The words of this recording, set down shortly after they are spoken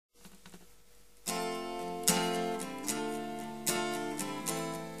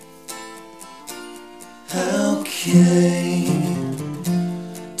Okay,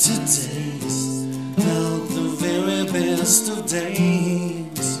 today's not the very best of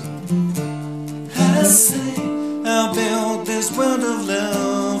days. I say I'll build this world of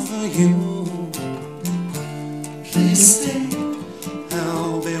love for you. Please stay,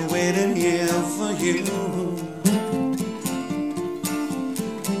 I'll be waiting here for you.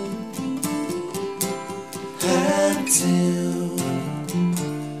 I do,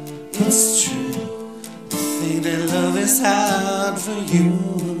 it's true, think that love is hard for you.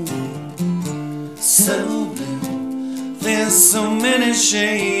 So blue, there's so many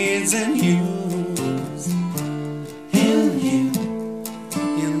shades in hues. In you,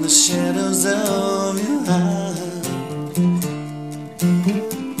 in the shadows of your eyes.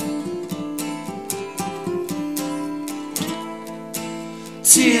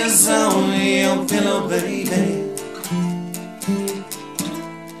 Tears on your pillow, baby,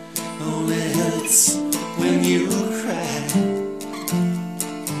 only hurts when you cry.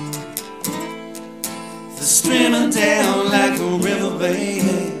 They're streaming down like a river,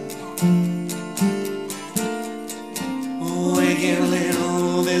 baby, waking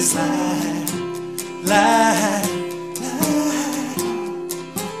little this lie.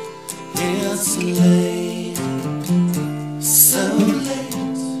 It's late, so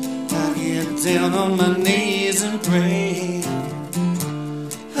late, I get down on my knees and pray.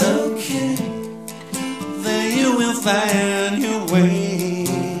 Okay, then you will find your way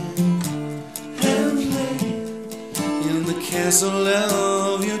and play in the castle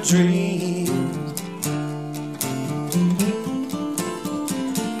of your dreams.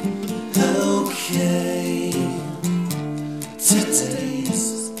 Okay,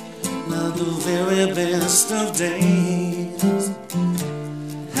 today's not the very best of days.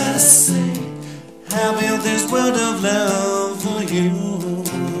 I say I'll build this world of love for you.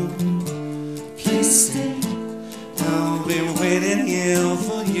 Please stay, I'll be waiting here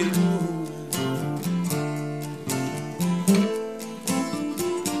for you.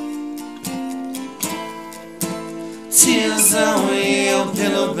 Tears on your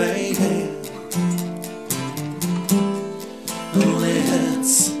pillow, baby, only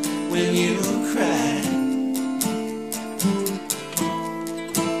hurts when you cry.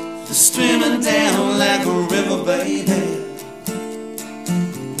 They're streaming down like a river, baby,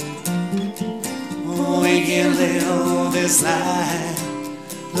 waking little this lie.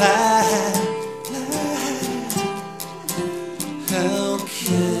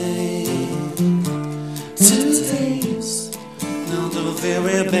 Okay, today's not the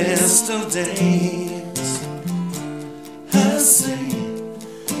very best of days. I say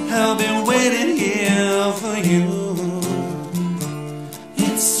I'll be waiting here for you.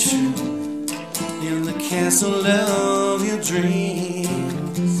 It's true, in the castle of your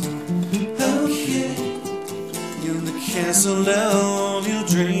dreams. Okay, in the castle of your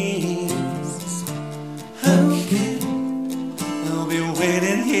dreams. Okay, I'll be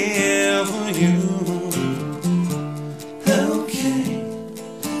waiting here for you. Okay,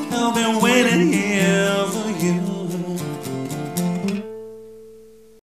 I'll be waiting here.